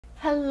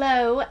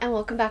Hello and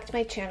welcome back to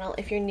my channel.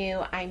 If you're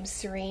new, I'm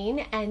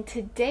Serein, and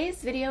today's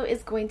video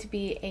is going to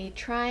be a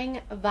trying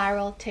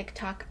viral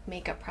TikTok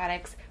makeup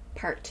products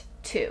part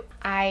 2.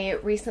 I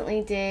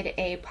recently did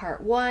a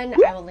part 1.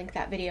 I will link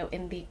that video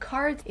in the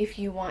cards if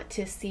you want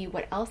to see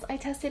what else I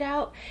tested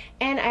out.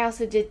 And I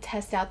also did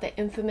test out the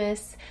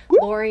infamous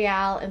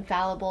L'Oreal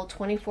Infallible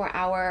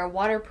 24-hour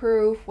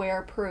waterproof,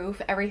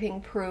 wear-proof,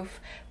 everything-proof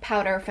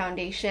powder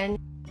foundation.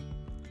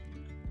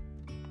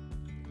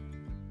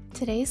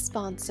 Today's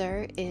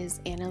sponsor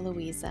is Ana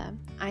Luisa.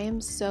 I am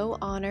so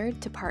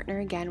honored to partner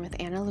again with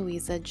Ana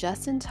Luisa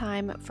just in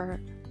time for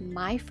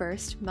my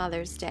first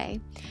Mother's Day.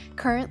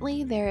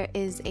 Currently, there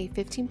is a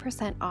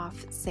 15%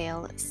 off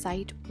sale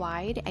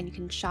site-wide, and you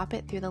can shop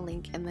it through the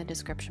link in the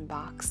description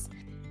box.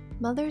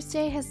 Mother's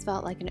Day has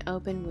felt like an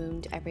open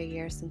wound every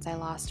year since I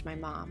lost my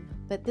mom,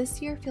 but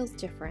this year feels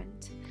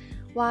different.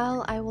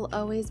 While I will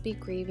always be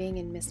grieving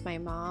and miss my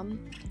mom,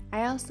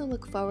 I also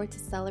look forward to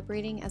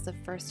celebrating as a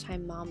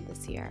first-time mom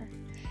this year.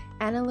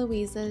 Ana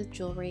Luisa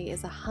jewelry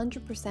is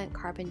 100%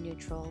 carbon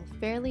neutral,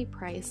 fairly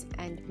priced,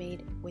 and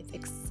made with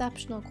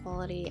exceptional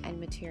quality and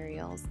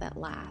materials that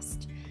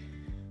last.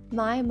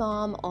 My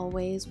mom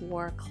always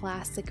wore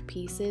classic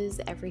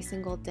pieces every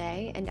single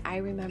day, and I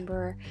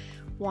remember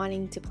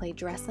wanting to play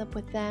dress up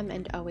with them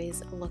and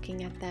always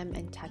looking at them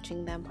and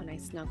touching them when I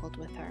snuggled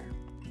with her.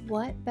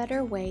 What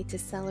better way to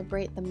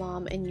celebrate the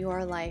mom in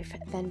your life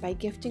than by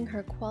gifting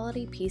her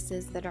quality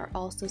pieces that are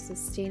also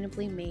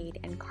sustainably made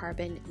and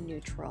carbon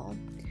neutral?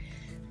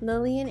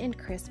 Lillian and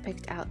Chris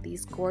picked out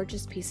these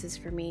gorgeous pieces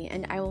for me,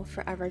 and I will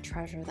forever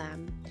treasure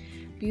them.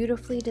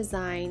 Beautifully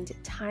designed,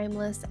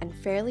 timeless, and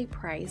fairly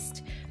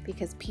priced,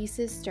 because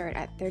pieces start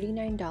at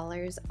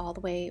 $39 all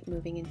the way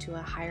moving into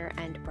a higher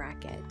end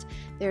bracket.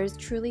 There is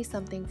truly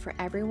something for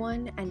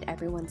everyone and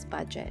everyone's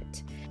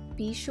budget.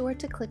 Be sure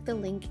to click the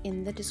link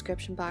in the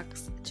description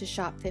box to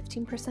shop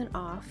 15%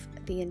 off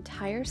the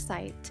entire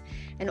site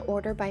and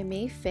order by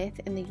May 5th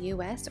in the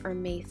US or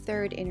May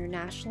 3rd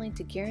internationally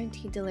to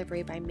guarantee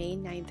delivery by May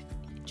 9th,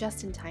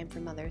 just in time for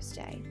Mother's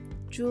Day.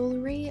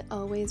 Jewelry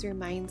always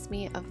reminds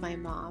me of my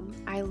mom.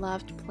 I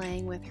loved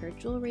playing with her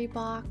jewelry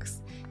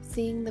box,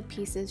 seeing the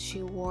pieces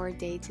she wore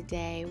day to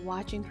day,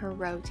 watching her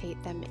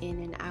rotate them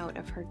in and out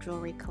of her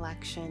jewelry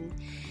collection,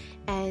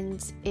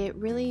 and it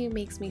really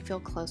makes me feel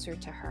closer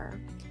to her.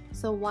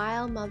 So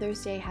while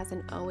Mother's Day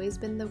hasn't always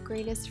been the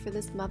greatest for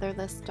this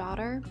motherless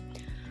daughter,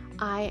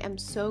 I am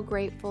so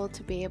grateful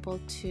to be able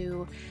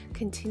to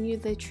continue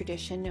the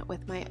tradition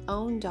with my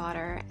own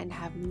daughter and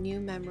have new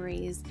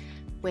memories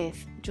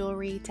with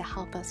jewelry to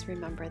help us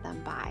remember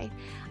them by.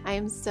 I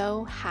am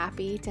so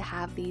happy to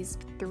have these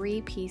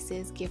 3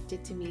 pieces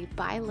gifted to me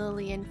by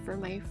Lillian for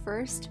my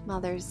first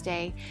Mother's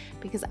Day,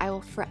 because I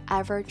will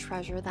forever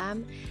treasure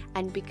them,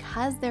 and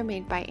because they're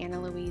made by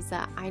Ana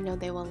Luisa, I know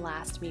they will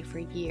last me for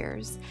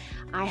years.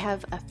 I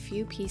have a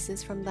few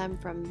pieces from them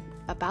from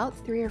about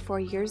 3 or 4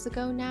 years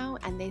ago now,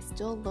 and they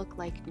still look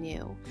like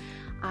new.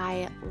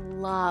 I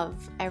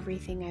love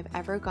everything I've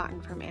ever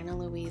gotten from Ana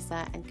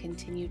Luisa and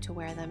continue to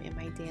wear them in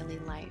my daily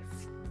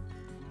life.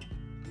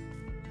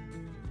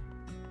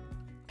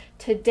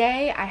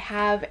 Today I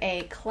have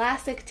a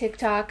classic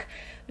TikTok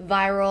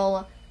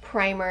viral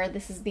primer.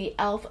 This is the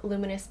e.l.f.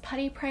 Luminous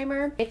Putty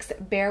Primer.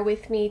 NYX Bear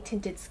With Me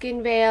Tinted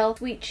Skin Veil,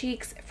 Sweet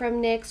Cheeks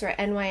from NYX or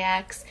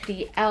NYX,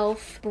 the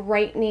e.l.f.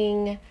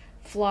 Brightening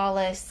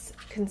Flawless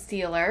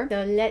Concealer.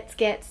 So let's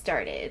get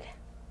started.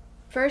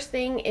 First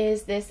thing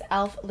is this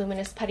e.l.f.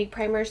 Luminous Putty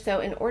Primer. So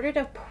in order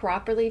to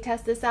properly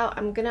test this out,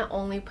 I'm gonna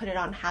only put it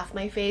on half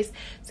my face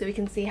so we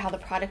can see how the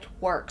product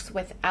works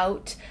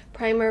without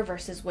primer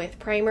versus with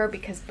primer,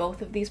 because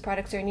both of these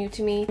products are new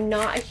to me. I'm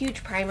not a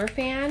huge primer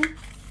fan,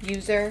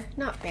 user.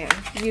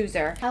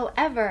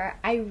 However,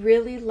 I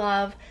really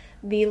love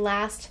the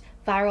last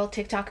viral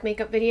TikTok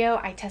makeup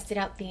video. I tested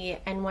out the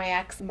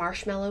NYX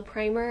Marshmallow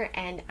Primer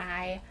and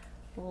I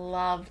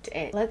loved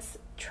it. Let's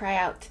try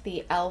out the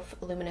e.l.f.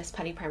 Luminous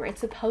Putty Primer.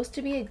 It's supposed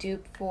to be a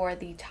dupe for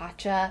the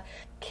Tatcha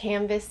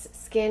Canvas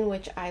Skin,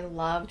 which I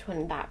loved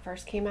when that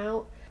first came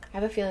out. I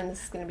have a feeling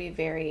this is going to be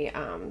very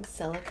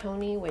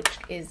silicone-y, which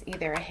is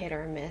either a hit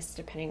or a miss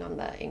depending on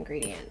the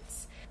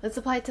ingredients. Let's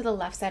apply it to the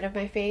left side of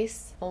my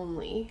face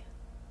only.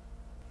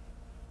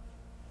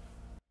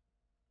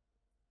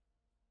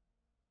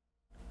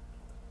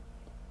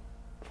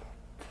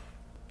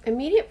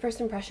 Immediate first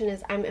impression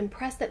is I'm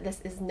impressed that this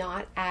is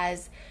not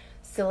as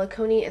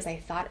silicone-y as I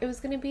thought it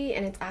was going to be,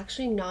 and it's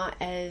actually not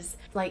as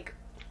like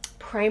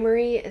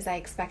primery as I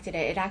expected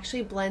it. It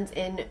actually blends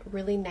in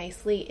really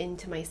nicely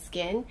into my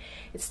skin.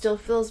 It still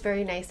feels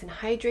very nice and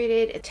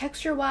hydrated.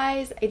 Texture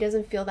wise, it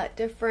doesn't feel that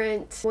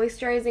different.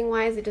 Moisturizing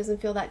wise, it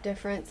doesn't feel that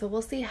different. So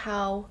we'll see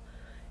how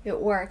it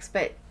works,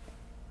 but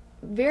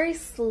very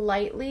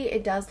slightly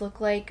it does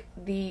look like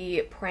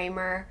the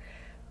primer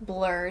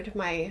blurred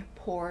my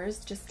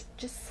pores just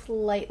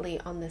slightly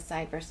on this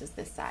side versus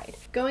this side.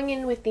 Going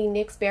in with the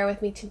NYX Bear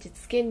With Me Tinted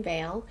Skin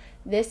Veil,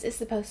 this is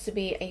supposed to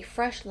be a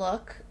fresh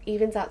look,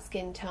 evens out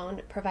skin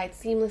tone, provides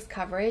seamless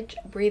coverage,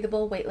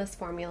 breathable, weightless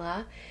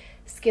formula,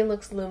 Skin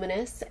looks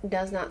luminous,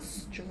 does not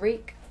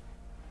streak.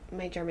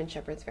 My German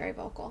Shepherd's very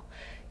vocal.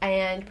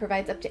 And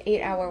provides up to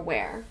 8-hour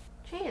wear.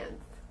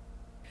 Chance.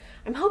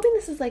 I'm hoping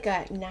this is like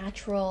a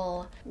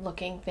natural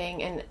looking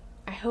thing, and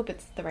I hope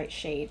it's the right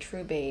shade.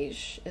 True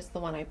Beige is the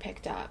one I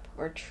picked up,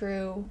 or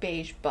True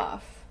Beige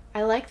Buff.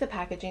 I like the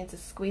packaging. It's a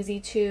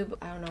squeezy tube.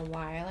 I don't know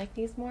why I like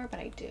these more, but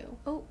I do.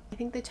 Oh, I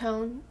think the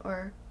tone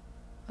or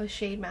a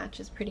shade match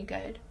is pretty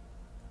good.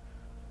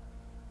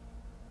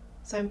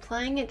 So I'm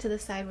applying it to the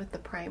side with the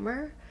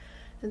primer.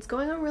 It's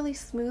going on really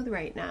smooth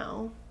right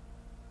now.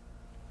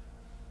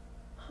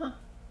 Huh.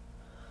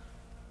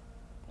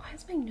 Why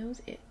does my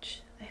nose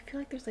itch? I feel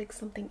like there's like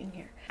something in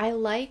here. I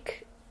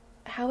like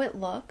how it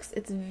looks.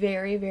 It's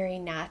very, very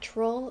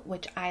natural,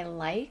 which I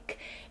like.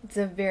 It's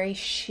a very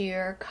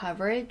sheer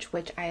coverage,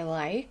 which I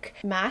like.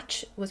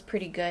 Match was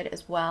pretty good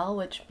as well,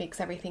 which makes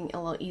everything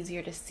a little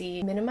easier to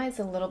see. Minimized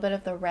a little bit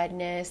of the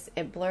redness.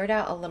 It blurred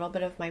out a little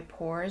bit of my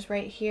pores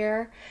right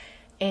here,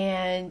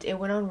 and it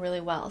went on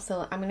really well.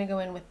 So I'm gonna go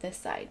in with this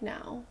side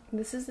now.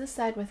 This is the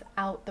side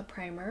without the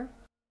primer.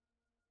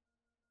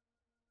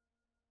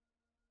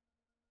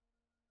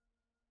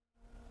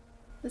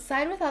 The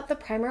side without the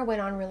primer went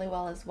on really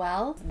well as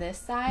well. This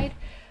side,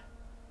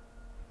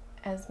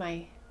 as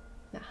my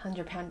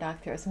 100-pound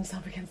dog throws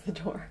himself against the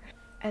door.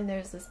 And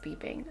there's this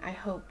beeping. I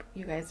hope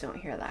you guys don't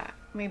hear that.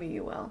 Maybe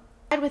you will.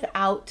 The side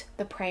without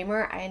the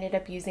primer, I ended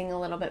up using a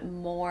little bit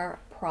more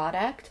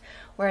product,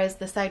 whereas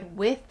the side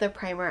with the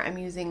primer, I'm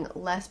using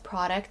less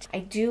product. I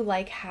do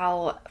like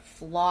how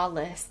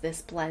flawless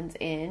this blends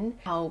in,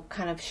 how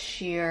kind of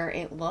sheer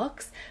it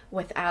looks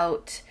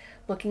without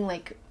looking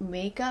like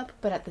makeup,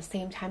 but at the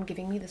same time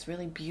giving me this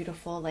really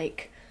beautiful,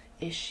 like,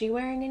 is she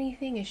wearing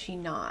anything? Is she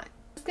not?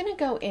 I'm just gonna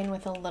go in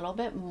with a little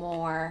bit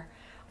more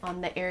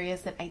on the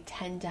areas that I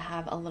tend to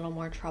have a little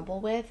more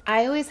trouble with.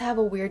 I always have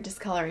a weird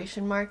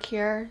discoloration mark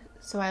here,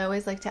 so I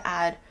always like to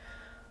add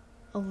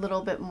a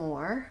little bit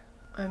more.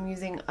 I'm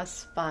using a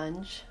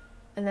sponge,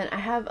 and then I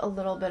have a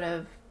little bit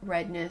of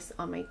redness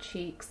on my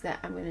cheeks that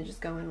I'm gonna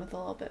just go in with a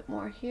little bit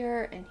more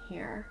here and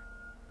here.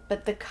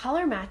 But the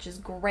color match is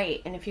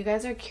great, and if you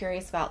guys are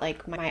curious about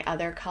like my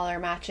other color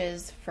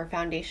matches for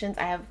foundations,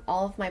 I have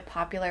all of my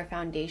popular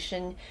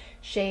foundation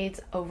shades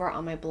over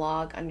on my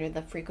blog under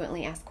the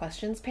frequently asked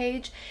questions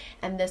page.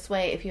 And this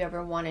way, if you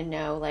ever want to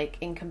know, like,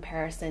 in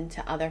comparison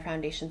to other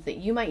foundations that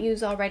you might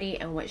use already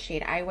and what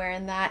shade I wear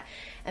in that,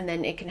 and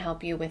then it can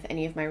help you with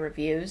any of my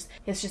reviews.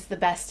 It's just the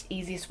best,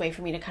 easiest way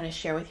for me to kind of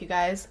share with you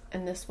guys,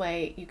 and this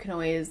way you can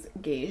always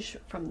gauge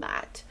from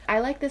that.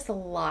 I like this a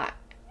lot.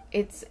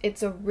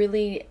 It's a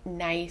really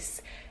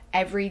nice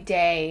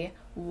everyday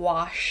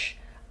wash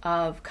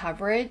of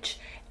coverage,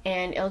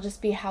 and it'll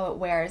just be how it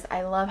wears.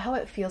 I love how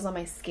it feels on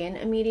my skin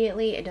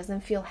immediately. It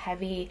doesn't feel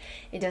heavy.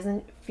 It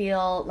doesn't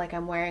feel like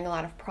I'm wearing a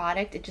lot of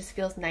product. It just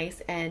feels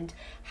nice and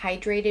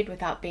hydrated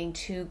without being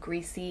too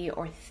greasy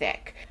or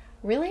thick.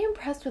 Really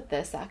impressed with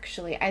this,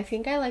 actually. I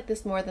think I like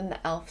this more than the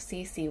e.l.f.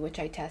 CC, which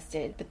I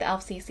tested, but the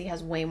e.l.f. CC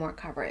has way more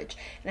coverage,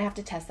 and I have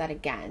to test that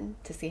again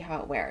to see how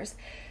it wears.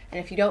 And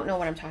if you don't know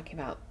what I'm talking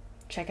about,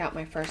 check out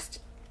my first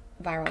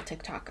viral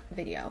TikTok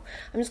video.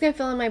 I'm just going to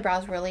fill in my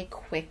brows really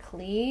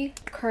quickly.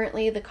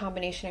 Currently, the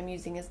combination I'm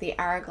using is the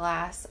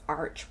Hourglass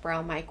Arch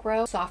Brow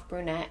Micro, Soft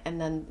Brunette,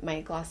 and then my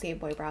Glossier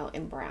Boy Brow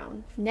in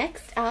brown.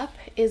 Next up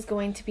is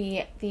going to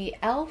be the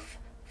e.l.f.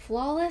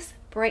 Flawless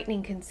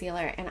Brightening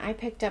Concealer, and I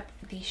picked up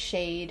the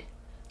shade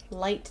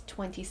Light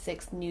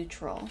 26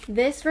 Neutral.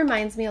 This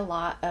reminds me a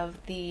lot of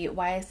the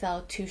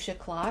YSL Touche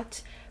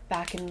Éclat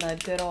back in the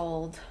good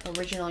old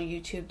original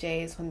YouTube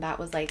days when that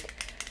was like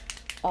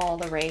all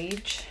the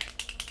rage.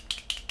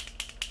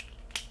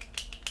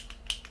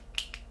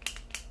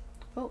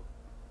 Oh,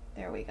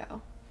 there we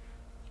go.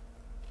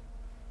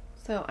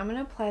 So I'm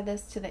gonna apply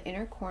this to the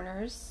inner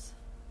corners.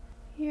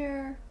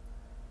 Here,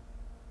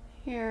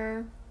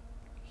 here,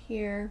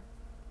 here.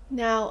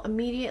 Now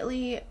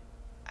immediately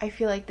I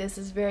feel like this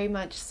is very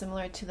much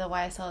similar to the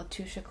YSL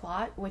Touche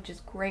Éclat, which is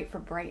great for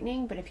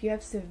brightening, but if you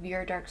have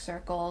severe dark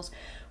circles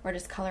or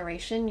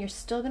discoloration, you're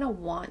still going to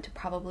want to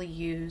probably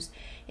use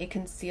a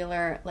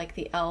concealer like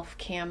the e.l.f.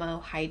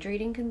 Camo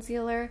Hydrating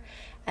Concealer,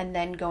 and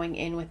then going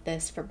in with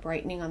this for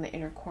brightening on the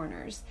inner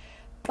corners.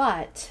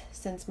 But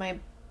since my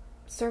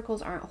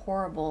circles aren't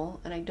horrible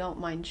and I don't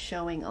mind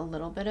showing a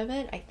little bit of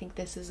it, I think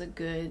this is a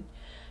good,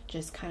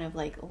 just kind of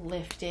like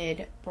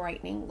lifted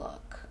brightening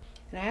look.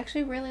 And I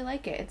actually really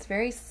like it. It's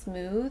very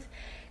smooth,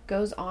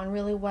 goes on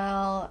really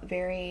well,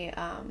 very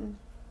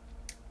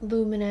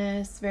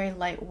luminous, very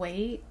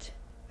lightweight.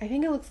 I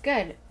think it looks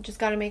good. Just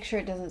got to make sure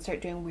it doesn't start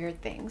doing weird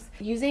things.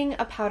 Using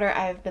a powder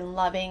I've been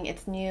loving.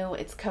 It's new.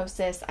 It's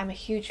Kosas. I'm a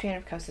huge fan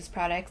of Kosas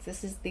products.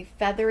 This is the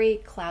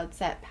Feathery Cloud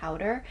Set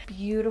Powder.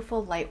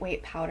 Beautiful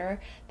lightweight powder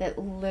that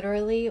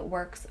literally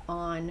works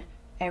on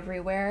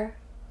everywhere.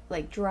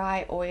 Like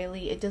dry,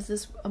 oily. It does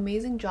this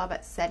amazing job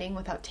at setting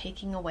without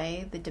taking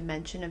away the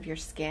dimension of your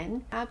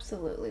skin.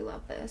 Absolutely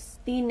love this.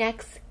 The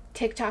next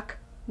TikTok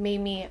made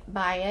me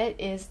buy it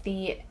is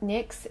the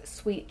NYX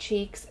Sweet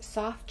Cheeks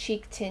Soft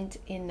Cheek Tint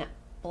in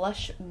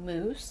Blush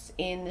Mousse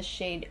in the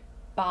shade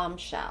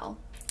Bombshell.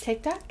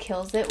 TikTok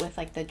kills it with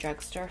like the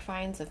drugstore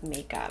finds of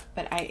makeup,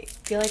 but I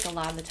feel like a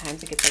lot of the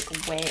times it gets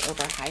like way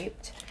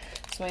overhyped,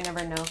 so I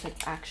never know if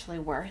it's actually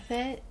worth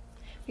it,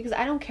 because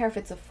I don't care if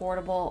it's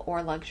affordable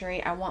or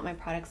luxury. I want my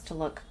products to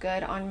look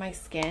good on my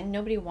skin.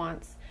 Nobody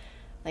wants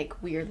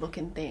like weird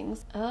looking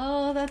things.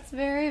 Oh, that's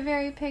very,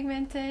 very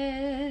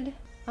pigmented.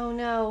 Oh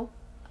no,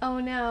 oh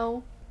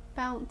no,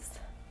 bounce,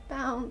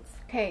 bounce.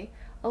 Okay,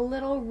 a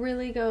little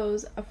really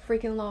goes a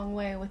freaking long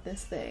way with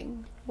this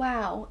thing.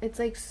 Wow, it's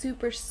like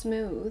super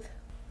smooth.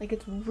 Like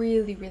it's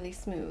really, really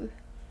smooth.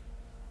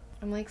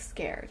 I'm like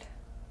scared.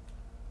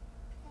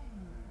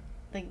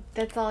 Like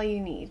that's all you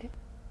need.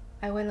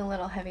 I went a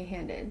little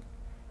heavy-handed.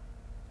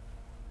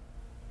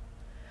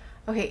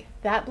 Okay,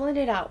 that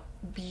blended out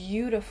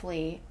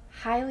beautifully,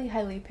 highly,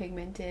 highly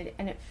pigmented,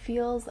 and it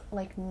feels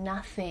like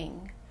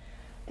nothing.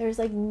 There's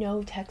like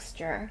no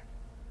texture.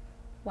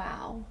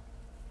 Wow.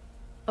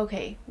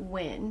 Okay,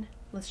 win.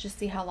 Let's just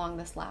see how long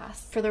this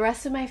lasts. For the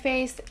rest of my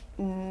face,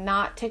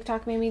 not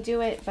TikTok made me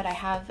do it, but I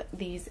have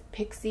these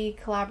Pixie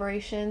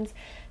collaborations.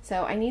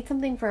 So I need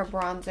something for a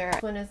bronzer.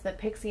 This one is the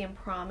Pixie and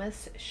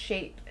Promise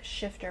Shape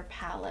Shifter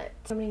Palette.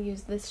 I'm gonna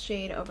use this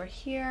shade over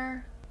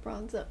here,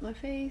 bronze up my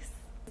face.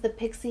 The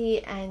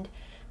Pixie and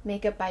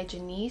Makeup by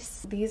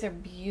Janice. These are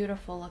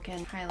beautiful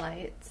looking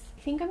highlights.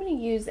 I think I'm gonna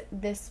use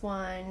this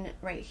one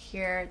right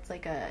here. It's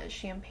like a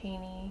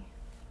champagne-y.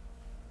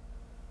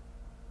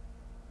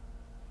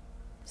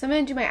 So I'm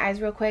going to do my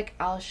eyes real quick.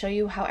 I'll show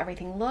you how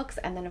everything looks,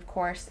 and then of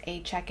course a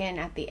check-in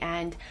at the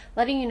end,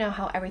 letting you know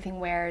how everything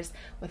wears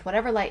with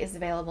whatever light is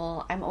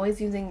available. I'm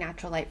always using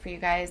natural light for you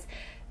guys,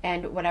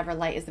 and whatever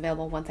light is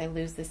available once I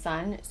lose the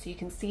sun, so you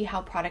can see how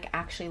product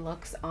actually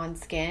looks on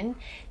skin.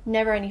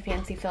 Never any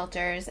fancy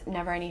filters,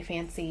 never any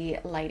fancy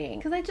lighting,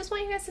 because I just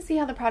want you guys to see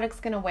how the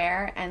product's going to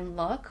wear and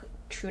look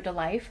true to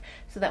life,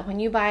 so that when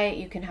you buy it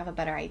you can have a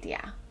better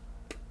idea.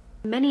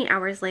 Many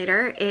hours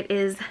later, it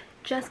is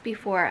just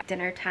before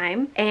dinner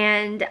time,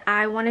 and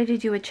I wanted to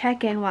do a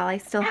check-in while I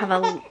still have a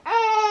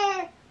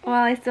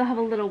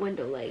little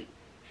window light,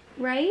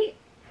 right?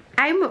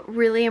 I'm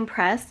really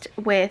impressed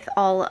with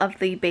all of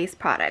the base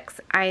products.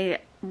 I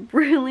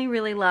really,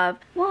 really love.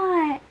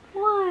 What?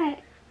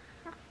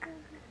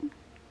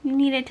 You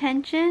need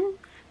attention?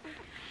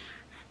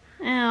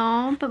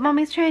 Oh, but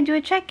mommy's trying to do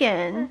a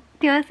check-in.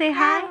 Do you want to say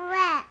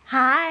hi?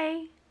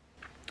 Hi.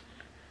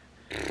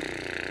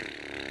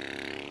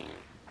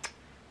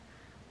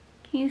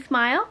 Can you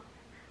smile?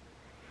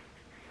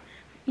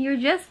 You're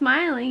just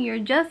smiling. You're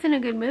just in a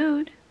good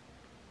mood.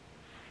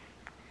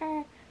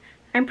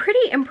 I'm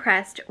pretty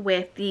impressed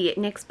with the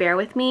NYX Bear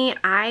With Me.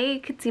 I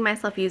could see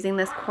myself using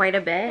this quite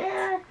a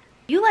bit.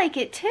 You like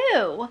it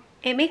too.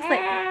 It makes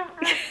like...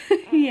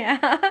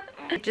 yeah.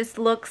 It just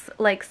looks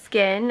like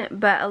skin,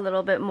 but a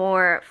little bit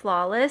more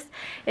flawless.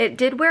 It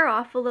did wear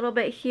off a little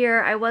bit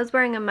here. I was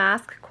wearing a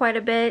mask quite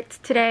a bit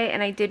today,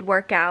 and I did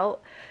work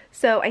out.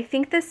 So I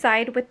think the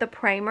side with the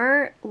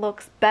primer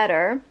looks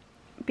better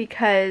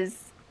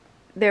because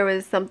there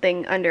was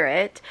something under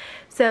it.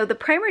 So the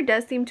primer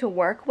does seem to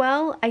work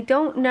well. I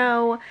don't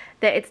know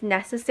that it's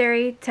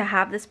necessary to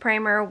have this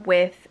primer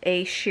with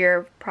a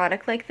sheer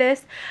product like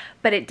this,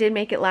 but it did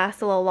make it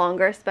last a little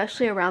longer,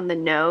 especially around the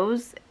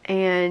nose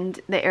and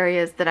the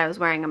areas that I was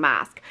wearing a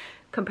mask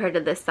compared to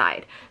this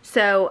side.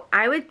 So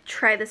I would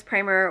try this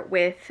primer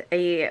with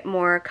a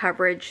more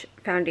coverage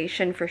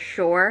foundation for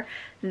sure.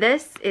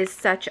 This is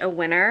such a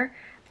winner.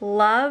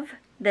 Love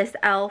this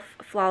e.l.f.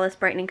 Flawless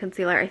Brightening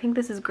Concealer. I think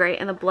this is great,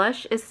 and the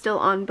blush is still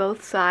on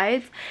both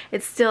sides.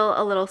 It's still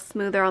a little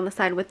smoother on the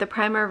side with the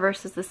primer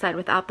versus the side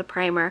without the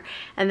primer,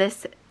 and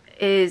this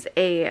is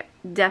a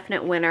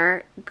definite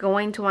winner.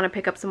 Going to want to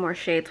pick up some more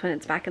shades when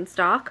it's back in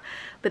stock,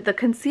 but the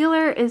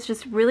concealer is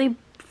just really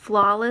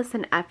flawless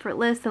and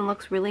effortless and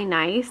looks really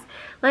nice.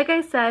 Like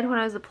I said when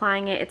I was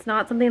applying it, it's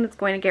not something that's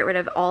going to get rid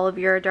of all of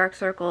your dark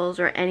circles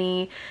or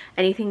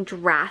anything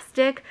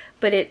drastic,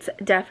 but it's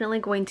definitely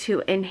going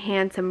to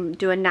enhance and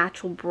do a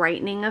natural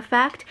brightening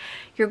effect.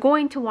 You're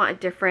going to want a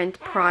different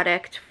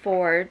product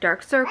for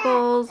dark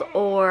circles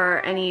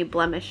or any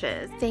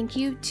blemishes. Thank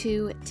you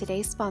to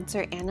today's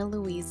sponsor, Ana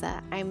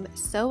Luisa. I'm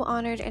so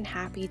honored and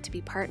happy to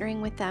be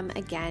partnering with them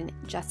again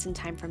just in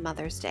time for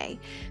Mother's Day.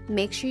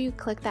 Make sure you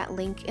click that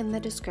link in the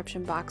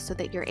description box so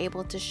that you're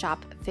able to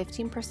shop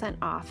 15%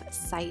 off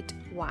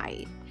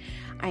site-wide.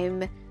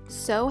 I'm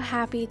so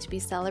happy to be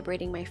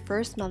celebrating my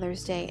first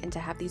Mother's Day and to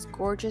have these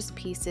gorgeous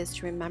pieces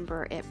to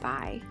remember it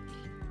by.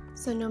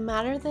 So no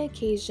matter the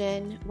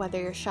occasion, whether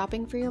you're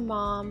shopping for your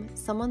mom,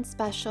 someone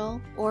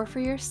special, or for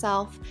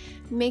yourself,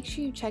 make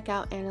sure you check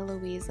out Ana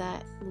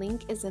Luisa.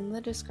 Link is in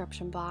the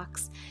description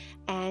box.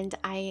 And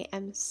I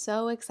am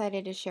so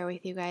excited to share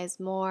with you guys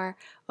more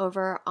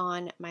over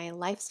on my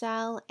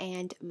lifestyle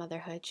and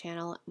motherhood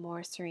channel,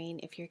 More Serene,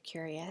 if you're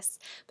curious.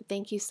 But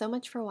thank you so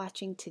much for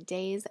watching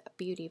today's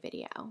beauty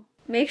video.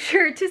 Make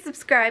sure to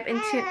subscribe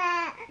and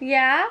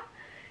yeah?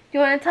 Do you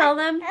want to tell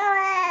them?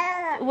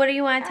 What do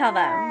you want to tell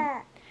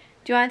them?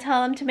 Do you want to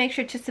tell them to make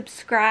sure to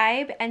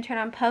subscribe and turn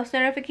on post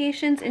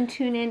notifications and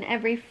tune in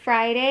every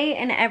Friday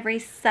and every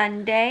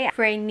Sunday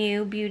for a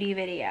new beauty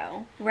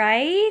video,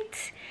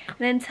 right?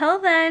 And until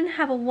then,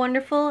 have a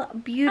wonderful,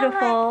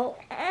 beautiful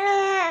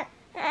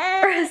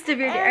rest of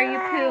your day. Are you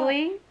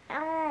pooing?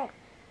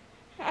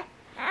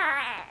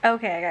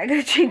 Okay, I gotta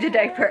go change a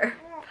diaper.